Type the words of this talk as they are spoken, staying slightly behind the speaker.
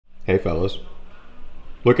Hey fellas,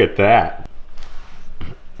 look at that.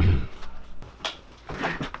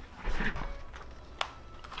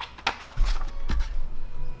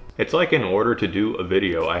 It's like in order to do a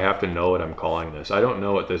video, I have to know what I'm calling this. I don't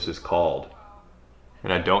know what this is called.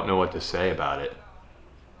 And I don't know what to say about it.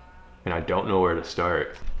 And I don't know where to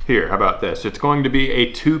start. Here, how about this? It's going to be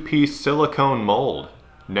a 2-piece silicone mold.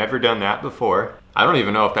 Never done that before. I don't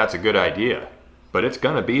even know if that's a good idea, but it's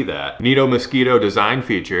gonna be that. Neato Mosquito design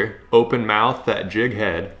feature, open mouth that jig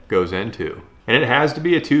head goes into. And it has to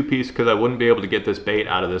be a 2-piece because I wouldn't be able to get this bait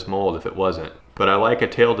out of this mold if it wasn't. But I like a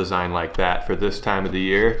tail design like that for this time of the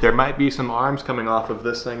year. There might be some arms coming off of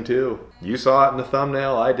this thing too. You saw it in the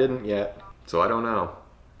thumbnail, I didn't yet. So I don't know,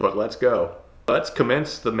 but let's go. Let's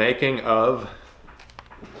commence the making of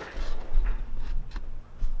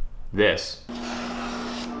this.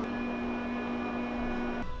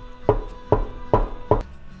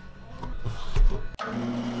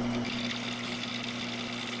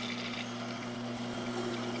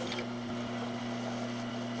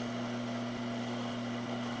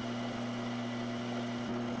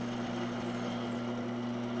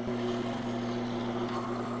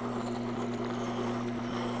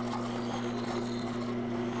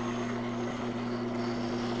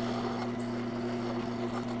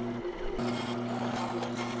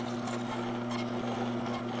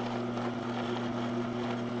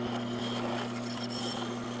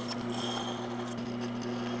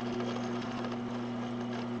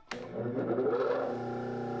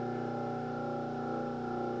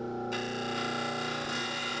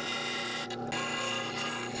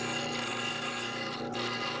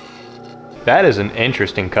 That is an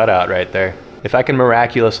interesting cutout right there. If I can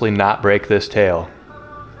miraculously not break this tail,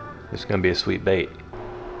 it's gonna be a sweet bait.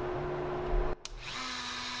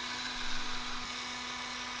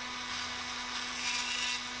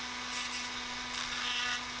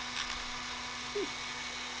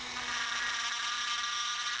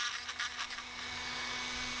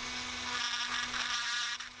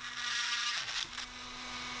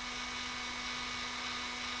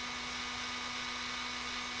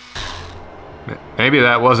 Maybe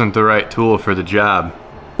that wasn't the right tool for the job.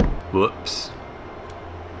 Whoops.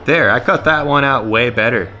 There, I cut that one out way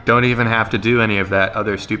better. Don't even have to do any of that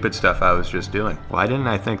other stupid stuff I was just doing. Why didn't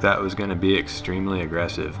I think that was gonna be extremely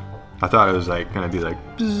aggressive? I thought it was like gonna be like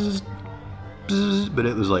bzz, bzz, but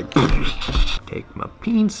it was like take my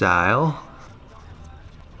pencil,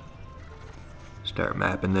 start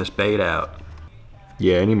mapping this bait out.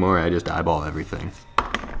 Yeah, anymore I just eyeball everything.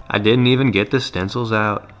 I didn't even get the stencils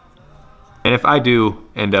out. And if I do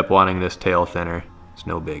end up wanting this tail thinner, it's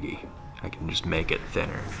no biggie. I can just make it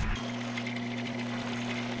thinner.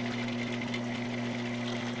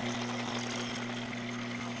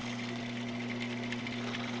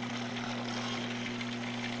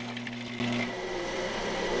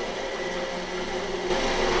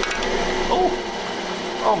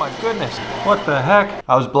 Oh my goodness, what the heck?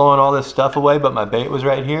 I was blowing all this stuff away, but my bait was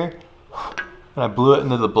right here. And I blew it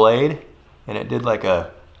into the blade, and it did like a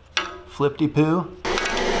flippity-poo.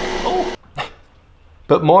 Oh.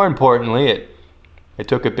 But more importantly, it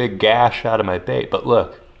took a big gash out of my bait. But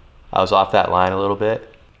look, I was off that line a little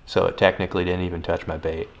bit, so it technically didn't even touch my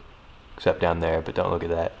bait, except down there, but don't look at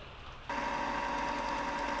that.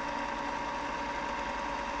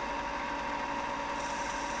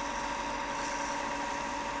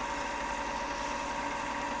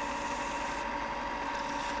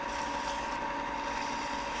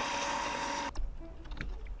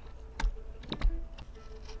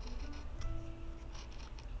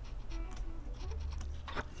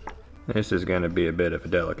 This is going to be a bit of a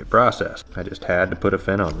delicate process. I just had to put a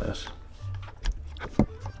fin on this.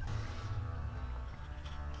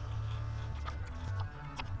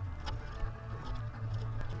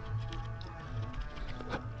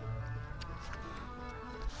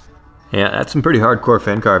 Yeah, that's some pretty hardcore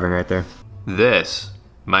fin carving right there. This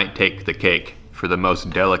might take the cake for the most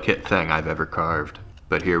delicate thing I've ever carved.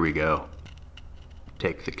 But here we go.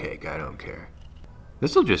 Take the cake, I don't care.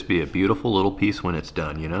 This will just be a beautiful little piece when it's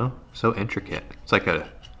done, you know? So intricate. It's like a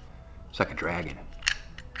dragon.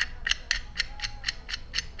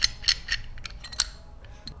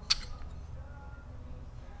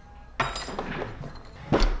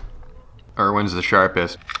 Irwin's the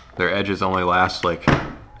sharpest. Their edges only last like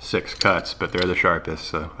 6 cuts, but they're the sharpest,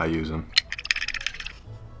 so I use them.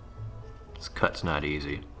 This cut's not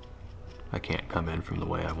easy. I can't come in from the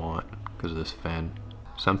way I want because of this fin.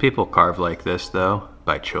 Some people carve like this though,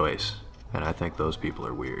 by choice, and I think those people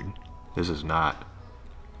are weird. This is not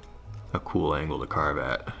a cool angle to carve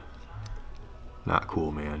at. Not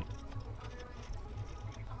cool, man.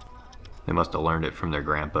 They must have learned it from their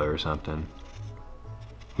grandpa or something.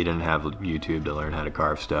 He didn't have YouTube to learn how to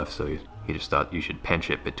carve stuff, so he just thought you should pinch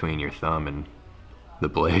it between your thumb and the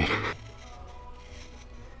blade.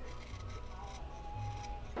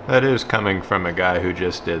 That is coming from a guy who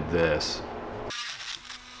just did this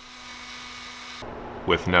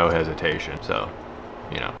with no hesitation, so,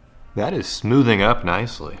 you know. That is smoothing up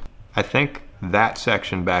nicely. I think that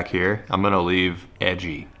section back here, I'm gonna leave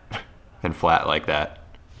edgy and flat like that.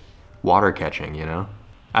 Water catching, you know?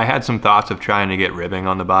 I had some thoughts of trying to get ribbing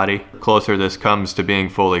on the body. The closer this comes to being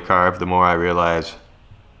fully carved, the more I realize,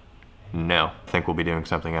 no, I think we'll be doing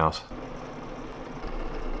something else.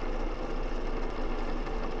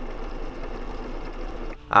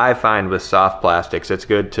 I find with soft plastics, it's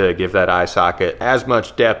good to give that eye socket as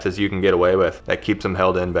much depth as you can get away with. That keeps them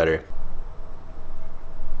held in better.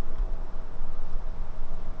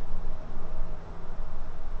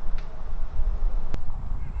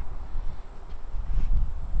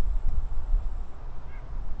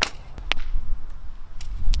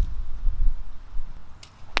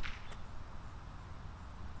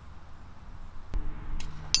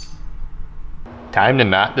 Time to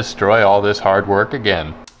not destroy all this hard work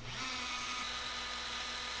again.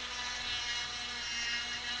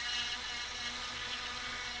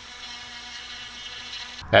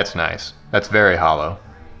 That's nice. That's very hollow.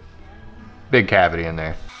 Big cavity in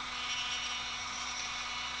there.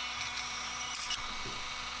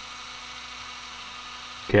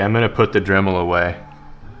 Okay, I'm gonna put the Dremel away.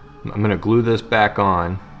 I'm gonna glue this back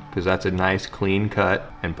on because that's a nice clean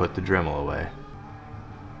cut, and put the Dremel away.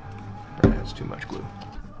 That's too much glue.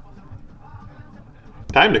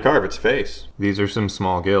 Time to carve its face. These are some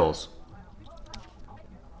small gills.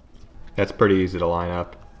 That's pretty easy to line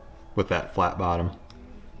up with that flat bottom.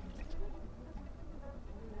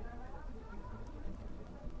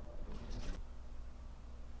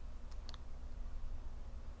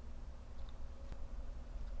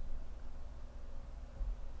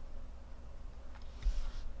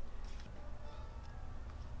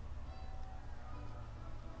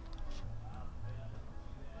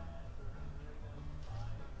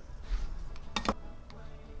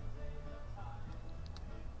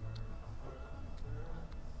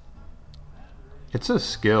 It's a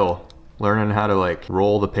skill, learning how to like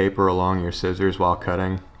roll the paper along your scissors while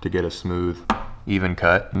cutting to get a smooth, even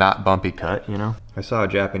cut, not bumpy cut, you know? I saw a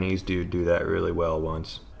Japanese dude do that really well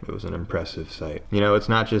once. It was an impressive sight. You know, it's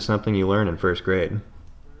not just something you learn in first grade.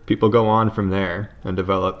 People go on from there and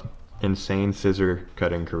develop insane scissor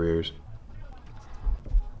cutting careers.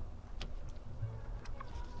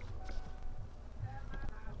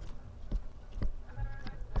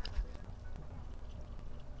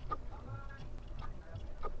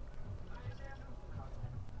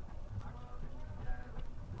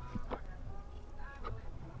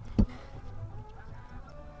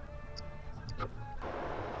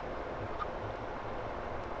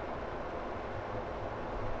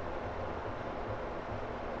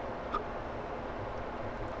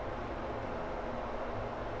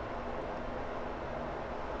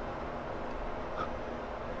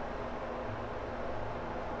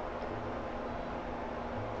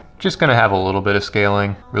 Just gonna have a little bit of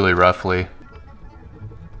scaling, really roughly.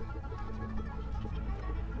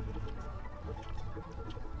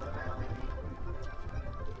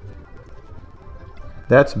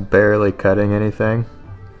 That's barely cutting anything.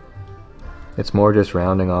 It's more just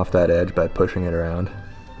rounding off that edge by pushing it around.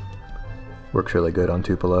 Works really good on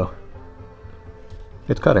Tupelo.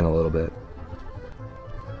 It's cutting a little bit.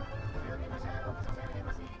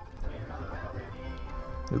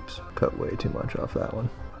 Oops, cut way too much off that one.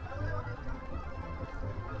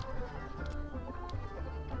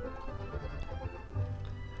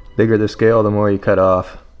 Bigger the scale, the more you cut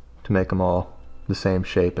off to make them all the same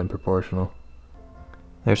shape and proportional.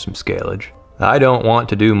 There's some scalage. I don't want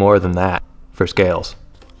to do more than that for scales.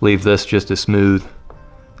 Leave this just a smooth,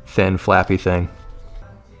 thin, flappy thing.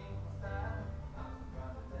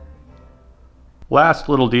 Last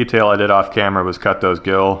little detail I did off camera was cut those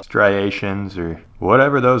gill striations or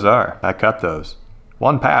whatever those are. I cut those.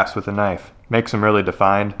 One pass with a knife. Makes them really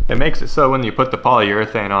defined. It makes it so when you put the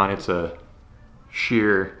polyurethane on, it's a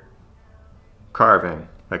sheer carving,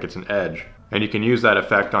 like it's an edge. And you can use that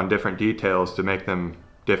effect on different details to make them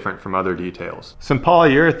different from other details. Some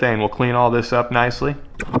polyurethane will clean all this up nicely.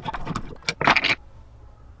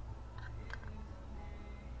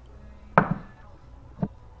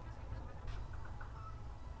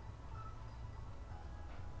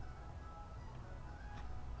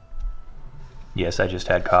 Yes, I just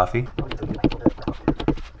had coffee.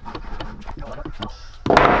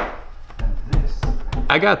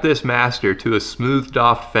 I got this master to a smoothed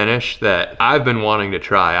off finish that I've been wanting to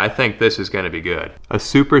try. I think this is gonna be good. A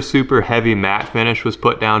super heavy matte finish was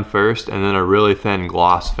put down first, and then a really thin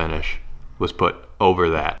gloss finish was put over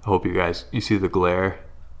that. I hope you see the glare,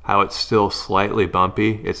 how it's still slightly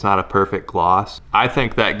bumpy. It's not a perfect gloss. I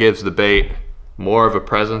think that gives the bait more of a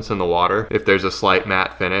presence in the water if there's a slight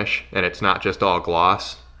matte finish and it's not just all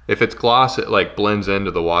gloss. If it's gloss, it like blends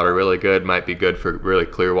into the water really good, might be good for really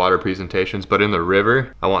clear water presentations, but in the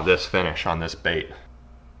river, I want this finish on this bait.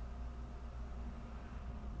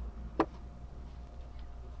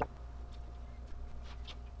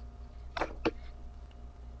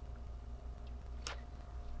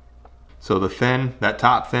 So the fin, that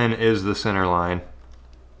top fin is the center line.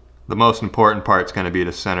 The most important part's gonna be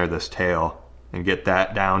to center this tail and get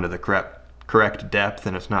that down to the correct depth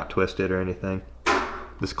and it's not twisted or anything.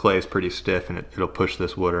 This clay is pretty stiff and it'll push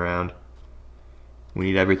this wood around. We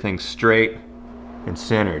need everything straight and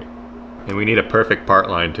centered. And we need a perfect part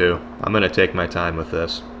line too. I'm gonna take my time with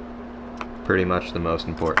this. Pretty much the most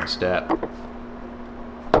important step.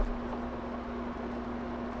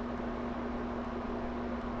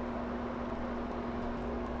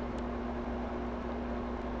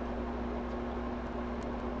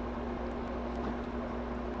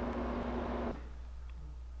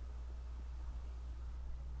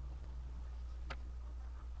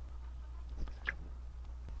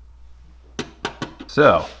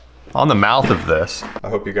 So, on the mouth of this, I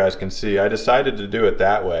hope you guys can see, I decided to do it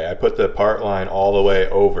that way. I put the part line all the way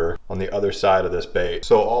over on the other side of this bait.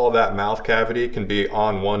 So all of that mouth cavity can be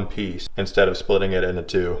on one piece instead of splitting it into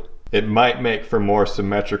two. It might make for more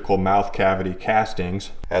symmetrical mouth cavity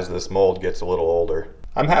castings as this mold gets a little older.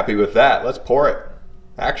 I'm happy with that. Let's pour it.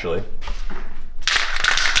 Actually,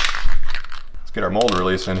 let's get our mold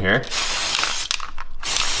release in here.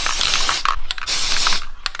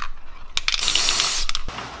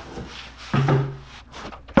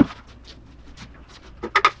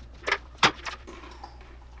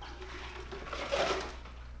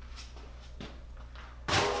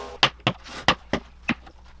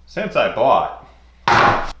 Since I bought,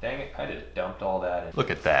 dang it, I just dumped all that in.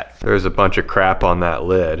 Look at that. There's a bunch of crap on that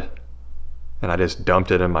lid and I just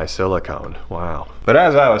dumped it in my silicone. Wow. But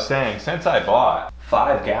as I was saying, since I bought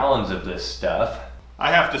 5 gallons of this stuff,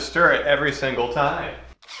 I have to stir it every single time.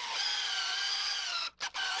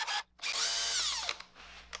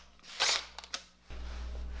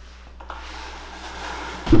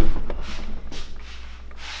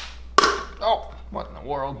 Oh, what in the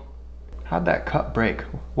world? How'd that cup break?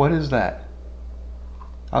 What is that?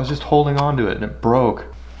 I was just holding on to it and it broke.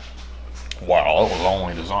 Well, it was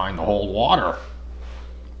only designed to hold water.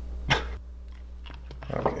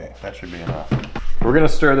 Okay, that should be enough. We're gonna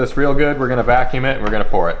stir this real good, we're gonna vacuum it, and we're gonna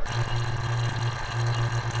pour it.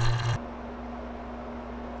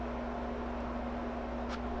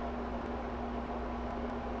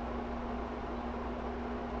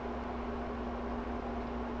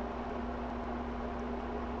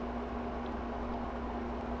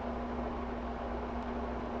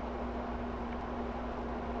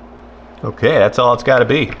 Okay, that's all it's gotta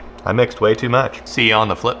be. I mixed way too much. See you on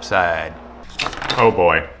the flip side. Oh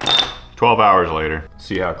boy, 12 hours later.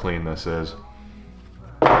 See how clean this is.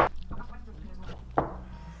 All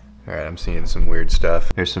right, I'm seeing some weird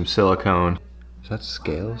stuff. There's some silicone. Is that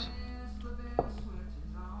scales?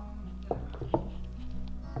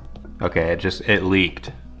 Okay, it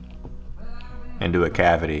leaked into a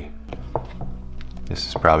cavity. This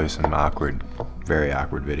is probably some awkward, very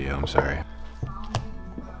awkward video, I'm sorry.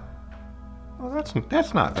 Well,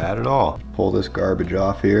 that's not bad at all. Pull this garbage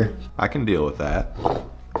off here. I can deal with that.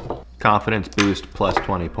 Confidence boost plus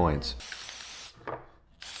 20 points.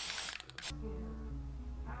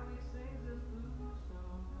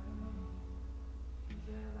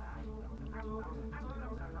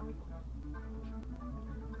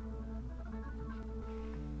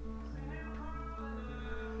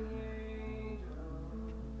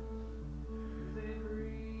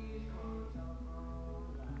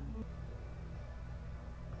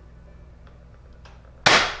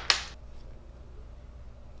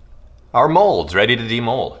 Our mold's ready to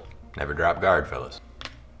demold. Never drop guard, fellas.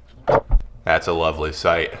 That's a lovely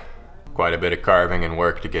sight. Quite a bit of carving and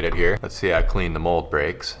work to get it here. Let's see how clean the mold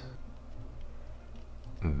breaks.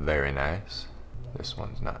 Very nice. This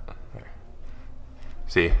one's not there.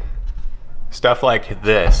 See, stuff like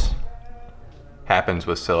this happens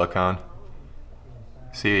with silicone.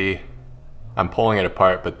 See, I'm pulling it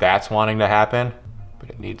apart, but that's wanting to happen, but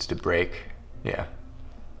it needs to break. Yeah.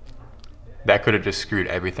 That could have just screwed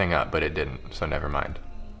everything up, but it didn't, so never mind.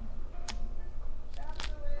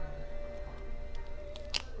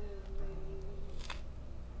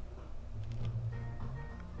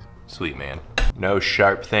 Sweet, man. No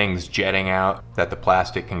sharp things jetting out that the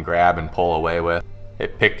plastic can grab and pull away with.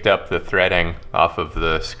 It picked up the threading off of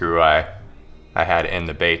the screw I had in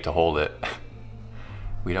the bait to hold it.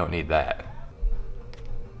 We don't need that.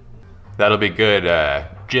 That'll be good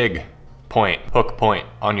jig point, hook point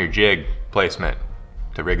on your jig placement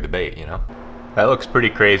to rig the bait, you know? That looks pretty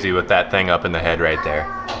crazy with that thing up in the head right there,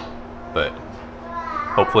 but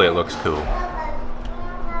hopefully it looks cool.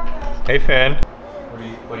 Hey Finn,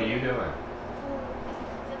 what are you doing?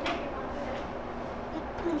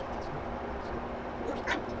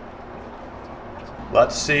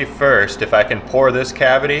 Let's see first if I can pour this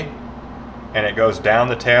cavity and it goes down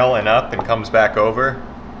the tail and up and comes back over,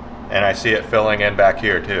 and I see it filling in back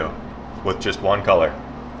here too with just one color.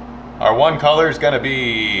 Our one color is gonna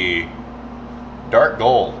be dark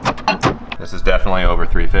gold. This is definitely over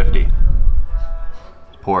 350.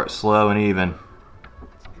 Pour it slow and even.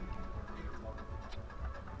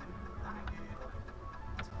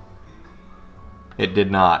 It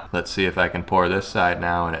did not. Let's see if I can pour this side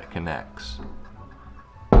now and it connects.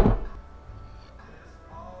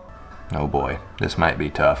 Oh boy, this might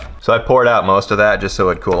be tough. So I poured out most of that just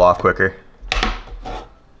so it'd cool off quicker.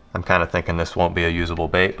 I'm kind of thinking this won't be a usable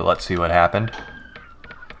bait, but let's see what happened.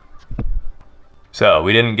 So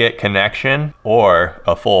we didn't get connection or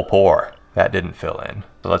a full pour. That didn't fill in.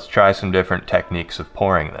 So let's try some different techniques of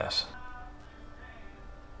pouring this.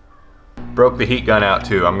 Broke the heat gun out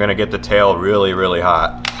too. I'm gonna get the tail really, really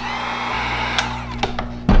hot.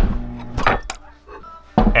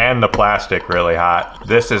 And the plastic really hot.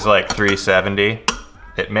 This is like 370.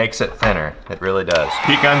 It makes it thinner, it really does.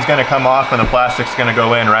 Heat gun's gonna come off and the plastic's gonna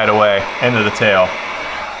go in right away into the tail.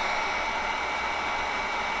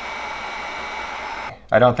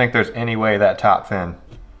 I don't think there's any way that top fin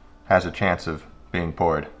has a chance of being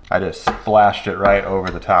poured. I just splashed it right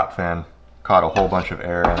over the top fin, caught a whole bunch of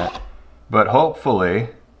air in it. But hopefully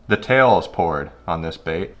the tail is poured on this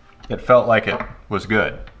bait. It felt like it was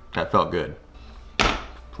good. That felt good.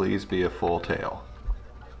 Please be a full tail.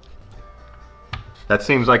 That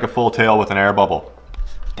seems like a full tail with an air bubble.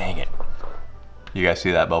 Dang it. You guys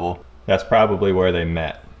see that bubble? That's probably where they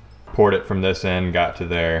met. Poured it from this end, got to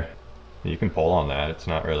there. You can pull on that, it's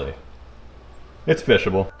not really... It's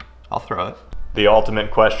fishable. I'll throw it. The ultimate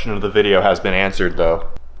question of the video has been answered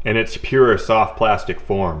though. In its pure soft plastic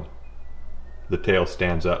form, the tail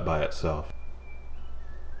stands up by itself.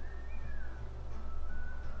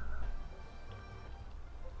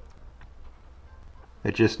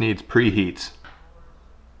 It just needs preheats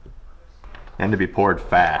and to be poured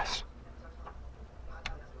fast.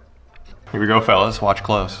 Here we go, fellas, watch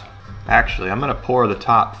close. Actually, I'm gonna pour the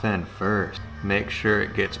top fin first. Make sure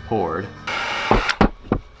it gets poured.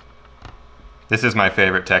 This is my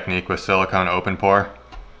favorite technique with silicone open pour.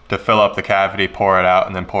 To fill up the cavity, pour it out,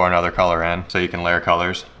 and then pour another color in so you can layer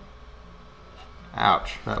colors.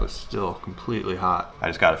 Ouch, that was still completely hot. I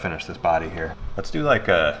just gotta finish this body here. Let's do like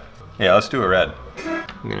a, yeah, let's do a red.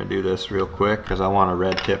 I'm gonna do this real quick because I want a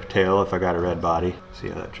red tip tail if I got a red body. See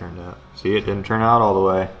how that turned out. See, it didn't turn out all the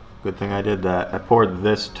way. Good thing I did that. I poured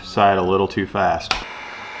this side a little too fast.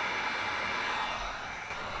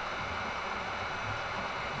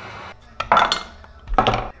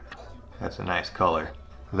 That's a nice color.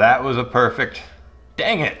 That was a perfect,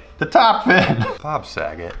 dang it, the top fin. Bob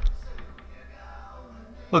Saget.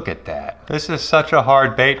 Look at that. This is such a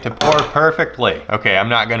hard bait to pour perfectly. Okay, I'm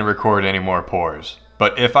not gonna record any more pours,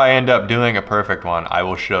 but if I end up doing a perfect one, I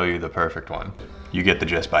will show you the perfect one. You get the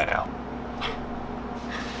gist by now.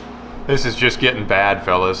 This is just getting bad,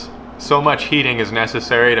 fellas. So much heating is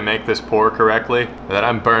necessary to make this pour correctly that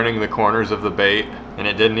I'm burning the corners of the bait and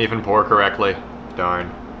it didn't even pour correctly.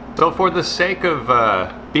 Darn. So for the sake of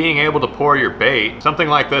being able to pour your bait, something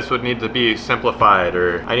like this would need to be simplified,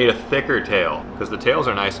 or I need a thicker tail because the tails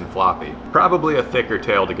are nice and floppy. Probably a thicker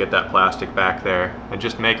tail to get that plastic back there and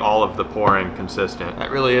just make all of the pouring consistent.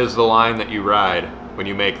 That really is the line that you ride when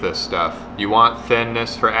you make this stuff. You want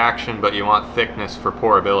thinness for action, but you want thickness for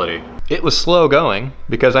pourability. It was slow going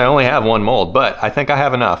because I only have one mold, but I think I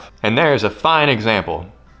have enough. And there's a fine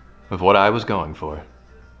example of what I was going for.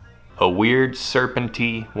 A weird,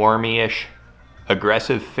 serpenty, wormy-ish,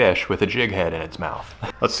 aggressive fish with a jig head in its mouth.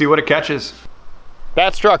 Let's see what it catches.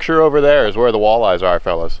 That structure over there is where the walleyes are,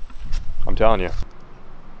 fellas. I'm telling you.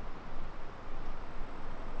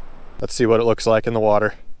 Let's see what it looks like in the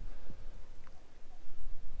water.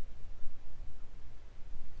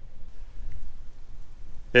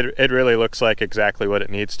 It really looks like exactly what it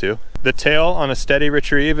needs to. The tail on a steady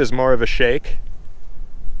retrieve is more of a shake.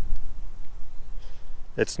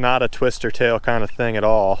 It's not a twister tail kind of thing at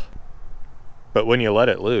all. But when you let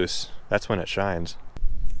it loose, that's when it shines.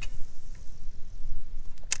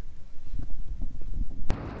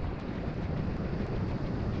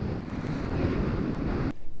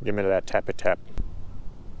 Give me that tappy tap.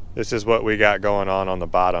 This is what we got going on the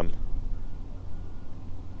bottom.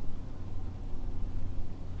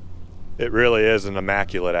 It really is an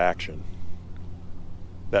immaculate action.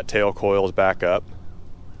 That tail coils back up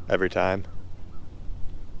every time.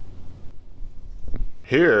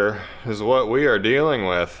 Here is what we are dealing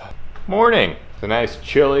with. Morning. It's a nice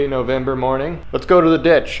chilly November morning. Let's go to the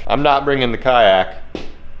ditch. I'm not bringing the kayak.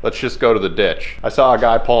 Let's just go to the ditch. I saw a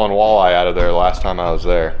guy pulling walleye out of there last time I was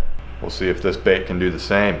there. We'll see if this bait can do the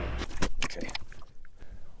same. Okay.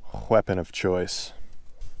 Weapon of choice.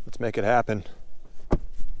 Let's make it happen.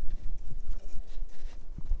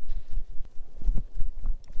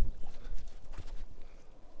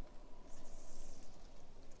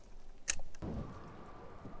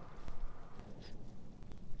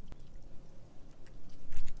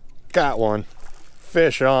 Got one.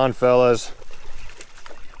 Fish on, fellas.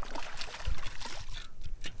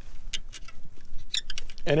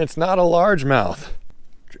 And it's not a largemouth.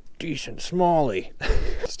 Decent smallie.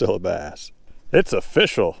 Still a bass. It's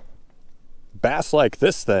official. Bass like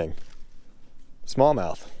this thing.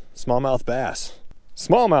 Smallmouth. Smallmouth bass.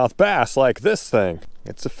 Smallmouth bass like this thing.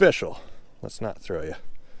 It's official. Let's not throw you.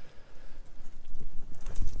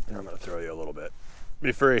 I'm gonna throw you a little bit.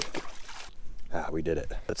 Be free. Ah, we did it.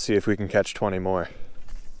 Let's see if we can catch 20 more.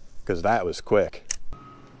 Because that was quick.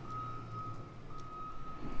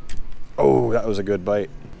 Oh, that was a good bite.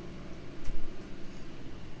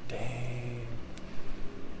 Dang.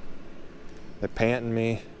 They're panting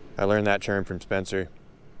me. I learned that term from Spencer.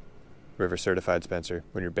 River Certified Spencer.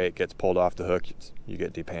 When your bait gets pulled off the hook, you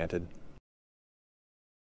get depanted.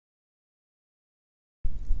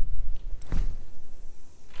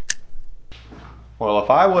 Well,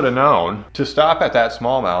 if I would have known to stop at that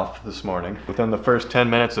smallmouth this morning within the first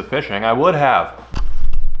 10 minutes of fishing, I would have.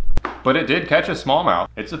 But it did catch a smallmouth.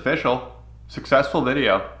 It's official. Successful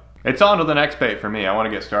video. It's on to the next bait for me. I want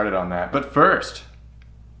to get started on that. But first,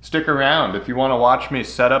 stick around if you want to watch me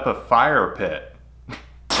set up a fire pit.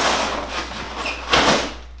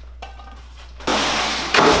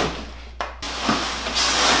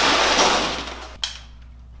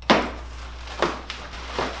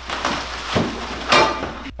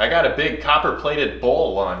 I got a big copper-plated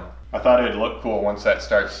bowl one. I thought it'd look cool once that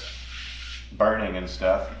starts burning and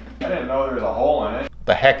stuff. I didn't know there was a hole in it.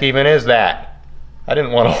 The heck even is that? I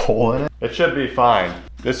didn't want a hole in it. It should be fine.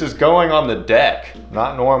 This is going on the deck,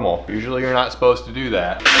 not normal. Usually you're not supposed to do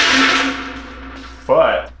that.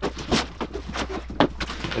 But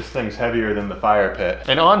this thing's heavier than the fire pit.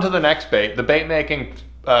 And on to the next bait. The bait making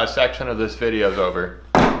section of this video is over.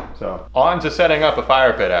 So on to setting up a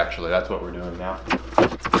fire pit actually. That's what we're doing now.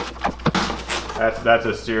 That's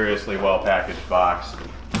a seriously well-packaged box.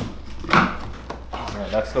 Oh man,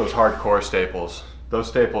 that's those hardcore staples. Those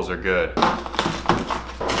staples are good.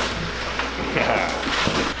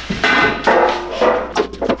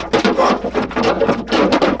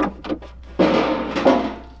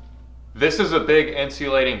 This is a big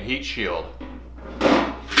insulating heat shield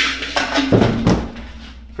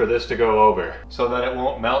for this to go over so that it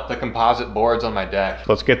won't melt the composite boards on my deck.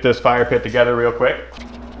 Let's get this fire pit together real quick.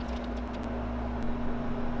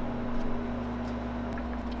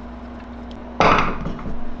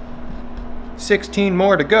 $16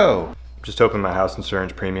 more to go. Just hoping my house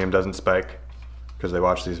insurance premium doesn't spike because they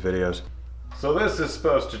watch these videos. So this is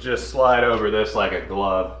supposed to just slide over this like a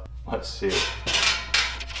glove. Let's see.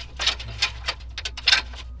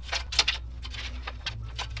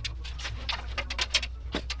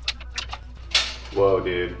 Whoa,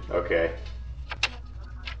 dude. Okay.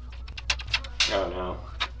 Oh no.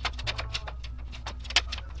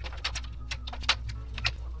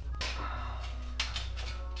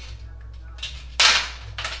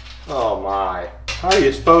 Oh my. How are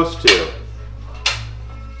you supposed to?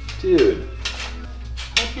 Dude.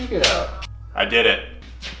 How'd you get out? I did it.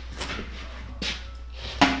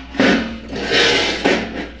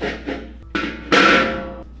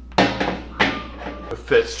 The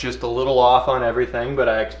fit's just a little off on everything, but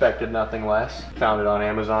I expected nothing less. Found it on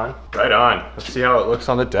Amazon. Right on. Let's see how it looks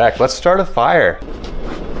on the deck. Let's start a fire.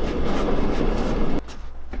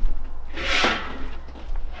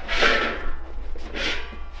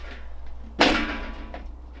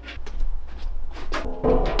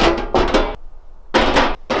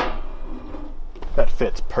 That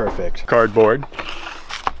fits perfect. Cardboard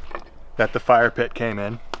that the fire pit came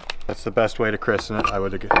in. That's the best way to christen it, I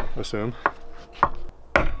would assume.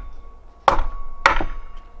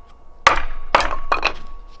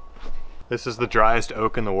 This is the driest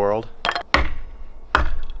oak in the world.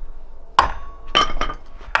 It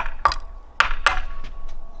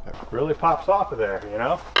really pops off of there, you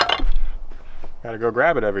know? Gotta go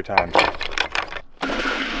grab it every time.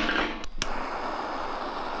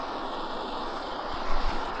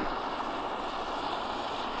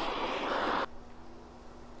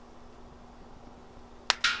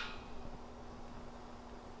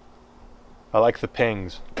 I like the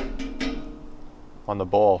pings on the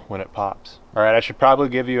bowl when it pops. Alright, I should probably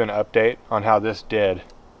give you an update on how this did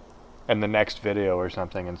in the next video or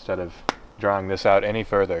something instead of drawing this out any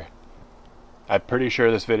further. I'm pretty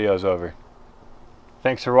sure this video is over.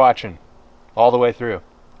 Thanks for watching all the way through.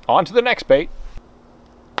 On to the next bait.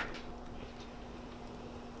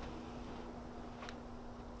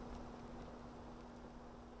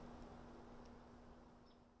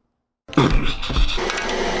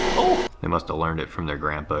 They must have learned it from their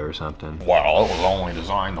grandpa or something. Well, it was only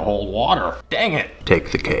designed to hold water. Dang it!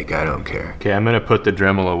 Take the cake, I don't care. Okay, I'm gonna put the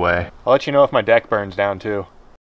Dremel away. I'll let you know if my deck burns down too.